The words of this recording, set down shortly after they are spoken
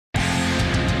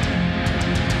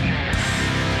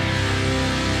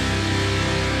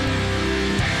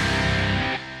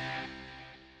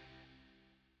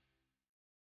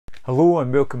Hello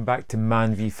and welcome back to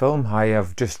Man v Film. I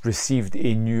have just received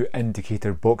a new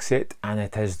Indicator box set and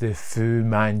it is the Fu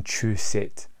Manchu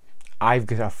set. I've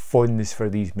got a fondness for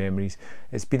these memories.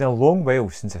 It's been a long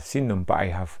while since I've seen them, but I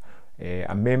have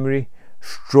a memory,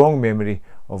 strong memory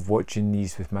of watching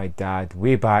these with my dad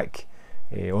way back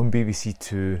on BBC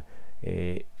Two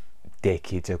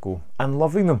decades ago and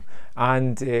loving them.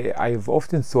 And I've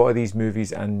often thought of these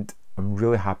movies and I'm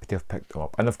really happy to have picked them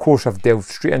up. And of course I've delved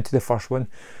straight into the first one,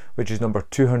 which is number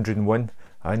 201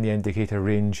 on the Indicator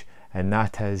range, and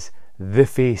that is The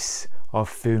Face of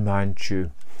Fu Manchu.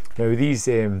 Now these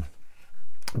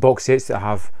box sets that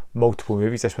have multiple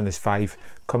movies, this one is 5,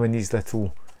 come in these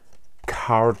little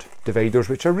card dividers,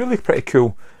 which are really pretty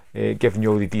cool, giving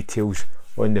you all the details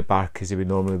on the back as they would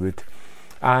normally would.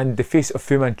 And The Face of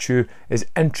Fu Manchu is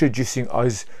introducing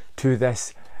us to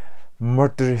this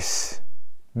murderous,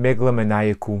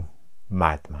 megalomaniacal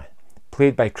madman,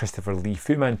 played by Christopher Lee.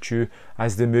 Fu Manchu,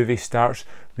 as the movie starts,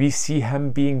 we see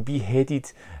him being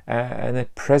beheaded in a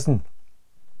prison,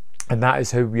 and that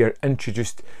is how we are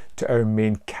introduced to our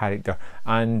main character.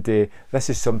 And this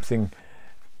is something,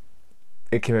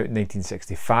 it came out in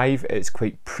 1965. It's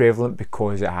quite prevalent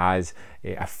because it has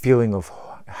a feeling of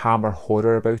Hammer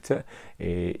horror about it,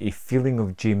 a feeling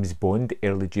of James Bond,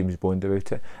 early James Bond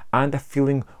about it, and a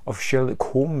feeling of Sherlock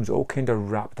Holmes, all kind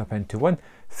of wrapped up into one.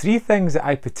 3 things that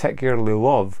I particularly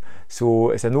love,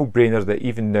 so it's a no-brainer that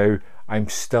even now I'm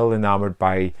still enamoured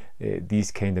by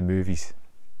these kind of movies.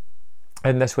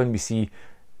 In this one we see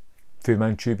Fu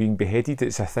Manchu being beheaded.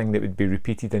 It's a thing that would be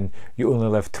repeated in You Only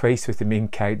Live Twice, with the main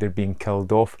character being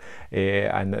killed off,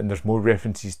 and there's more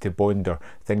references to Bond or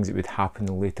things that would happen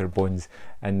in later Bonds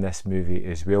in this movie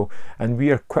as well. And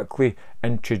we are quickly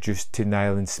introduced to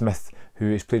Nayland Smith,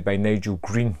 who is played by Nigel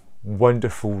Green.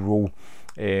 Wonderful role,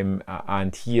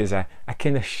 and he is a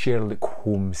kind of Sherlock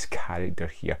Holmes character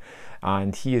here,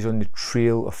 and he is on the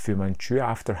trail of Fu Manchu.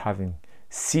 After having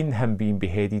seen him being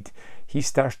beheaded, he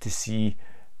starts to see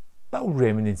little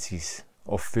reminiscences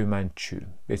of Fu Manchu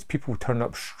as people turn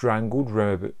up strangled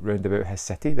round about his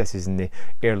city. This is in the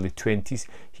early 20s.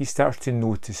 He starts to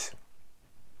notice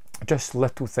just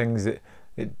little things that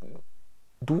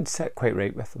don't sit quite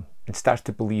right with him, and starts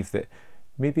to believe that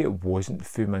maybe it wasn't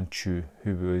Fu Manchu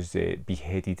who was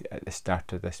beheaded at the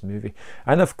start of this movie.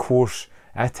 And of course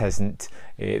it isn't.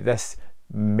 This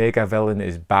mega villain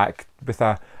is back with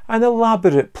an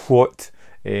elaborate plot,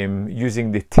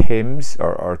 using the Thames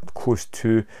or close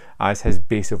to as his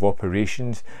base of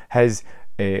operations. His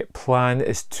plan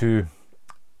is to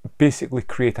basically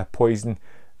create a poison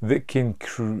that can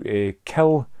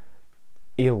kill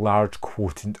a large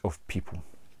quotient of people.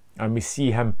 And we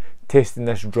see him testing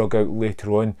this drug out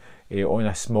later on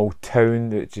a small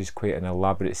town, which is quite an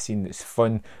elaborate scene that's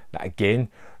fun, that again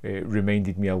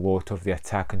reminded me a lot of the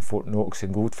attack on Fort Knox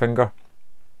and Goldfinger.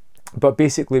 But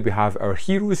basically we have our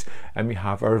heroes and we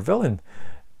have our villain.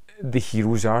 The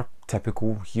heroes are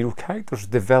typical hero characters.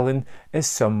 The villain is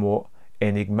somewhat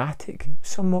enigmatic,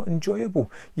 somewhat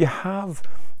enjoyable. You have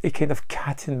a kind of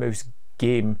cat and mouse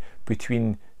game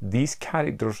between these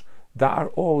characters that are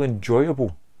all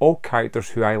enjoyable. All characters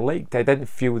who I liked. I didn't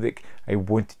feel like I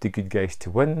wanted the good guys to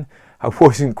win. I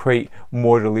wasn't quite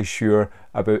morally sure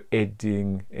about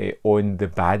edging on the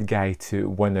bad guy to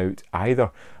win out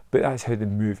either. But that's how the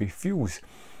movie feels.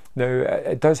 Now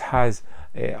it does has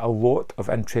a lot of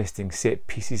interesting set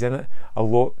pieces in it. A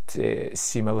lot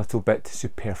seem a little bit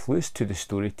superfluous to the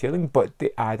storytelling, but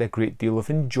they add a great deal of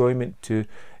enjoyment to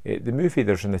the movie.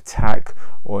 There's an attack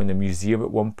on a museum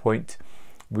at one point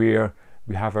where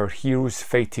we have our heroes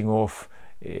fighting off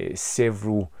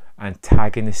several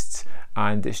antagonists,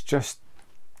 and it's just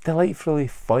delightfully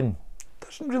fun.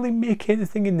 Doesn't really make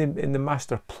anything in the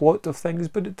master plot of things,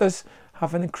 but it does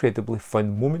have an incredibly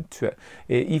fun moment to it.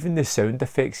 Even the sound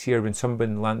effects here, when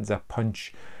someone lands a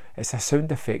punch, it's a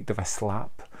sound effect of a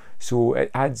slap, so it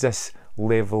adds this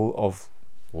level of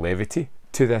levity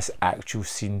to this actual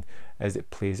scene as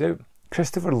it plays out.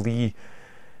 Christopher Lee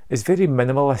is very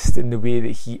minimalist in the way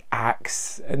that he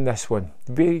acts in this one.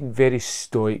 Very, very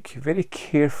stoic, very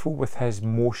careful with his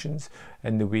motions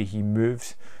and the way he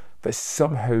moves, but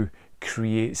somehow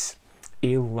creates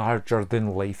a larger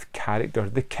than life character,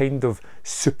 the kind of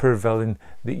supervillain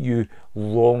that you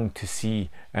long to see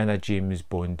in a James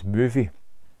Bond movie.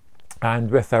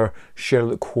 And with our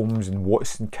Sherlock Holmes and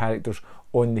Watson characters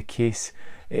on the case,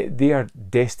 they are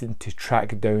destined to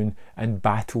track down and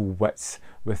battle wits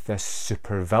with this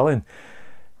supervillain.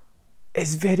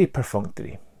 It's very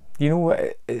perfunctory. You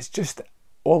know, it's just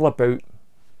all about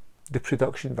the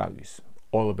production values,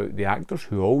 all about the actors,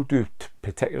 who all do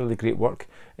particularly great work.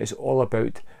 It's all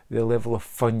about the level of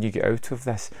fun you get out of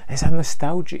this. It's a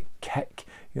nostalgic kick.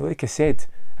 You know, like I said,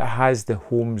 it has the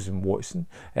Holmes and Watson,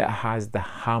 it has the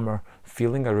Hammer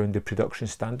feeling around the production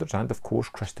standards, and of course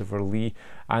Christopher Lee,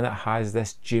 and it has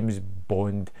this James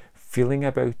Bond feeling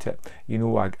about it. You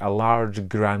know, a large,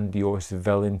 grandiose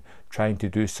villain trying to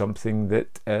do something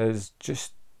that is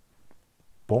just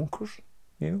bonkers.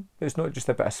 You know, it's not just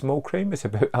about a small crime, it's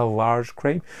about a large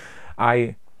crime.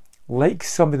 I like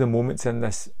some of the moments in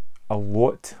this a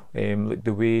lot, like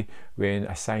the way when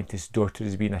a scientist's daughter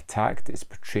is being attacked, it's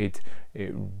portrayed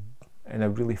in a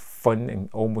really fun and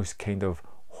almost kind of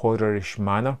horrorish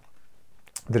manner.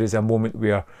 There is a moment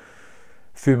where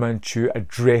Fu Manchu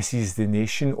addresses the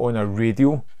nation on a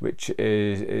radio, which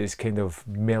is kind of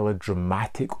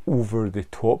melodramatic, over the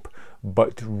top,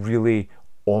 but really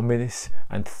ominous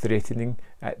and threatening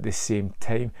at the same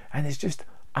time. And it's just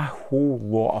a whole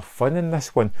lot of fun in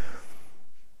this one.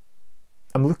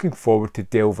 I'm looking forward to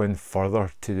delving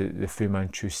further to the Fu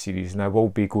Manchu series, and I will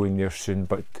be going there soon,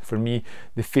 but for me,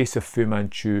 The Face of Fu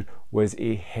Manchu was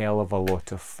a hell of a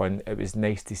lot of fun. It was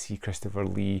nice to see Christopher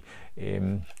Lee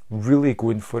really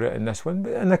going for it in this one,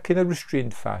 but in a kind of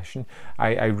restrained fashion.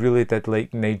 I really did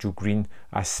like Nigel Green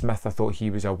as Smith. I thought he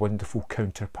was a wonderful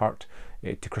counterpart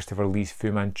to Christopher Lee's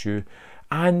Fu Manchu,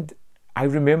 and I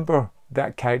remember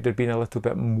that character being a little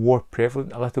bit more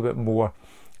prevalent, a little bit more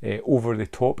over the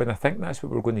top, and I think that's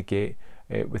what we're going to get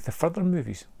with the further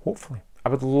movies, hopefully. I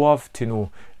would love to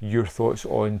know your thoughts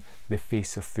on The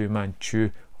Face of Fu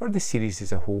Manchu, or the series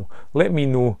as a whole. Let me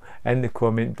know in the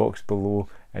comment box below,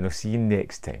 and I'll see you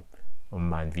next time on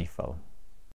Man v Film.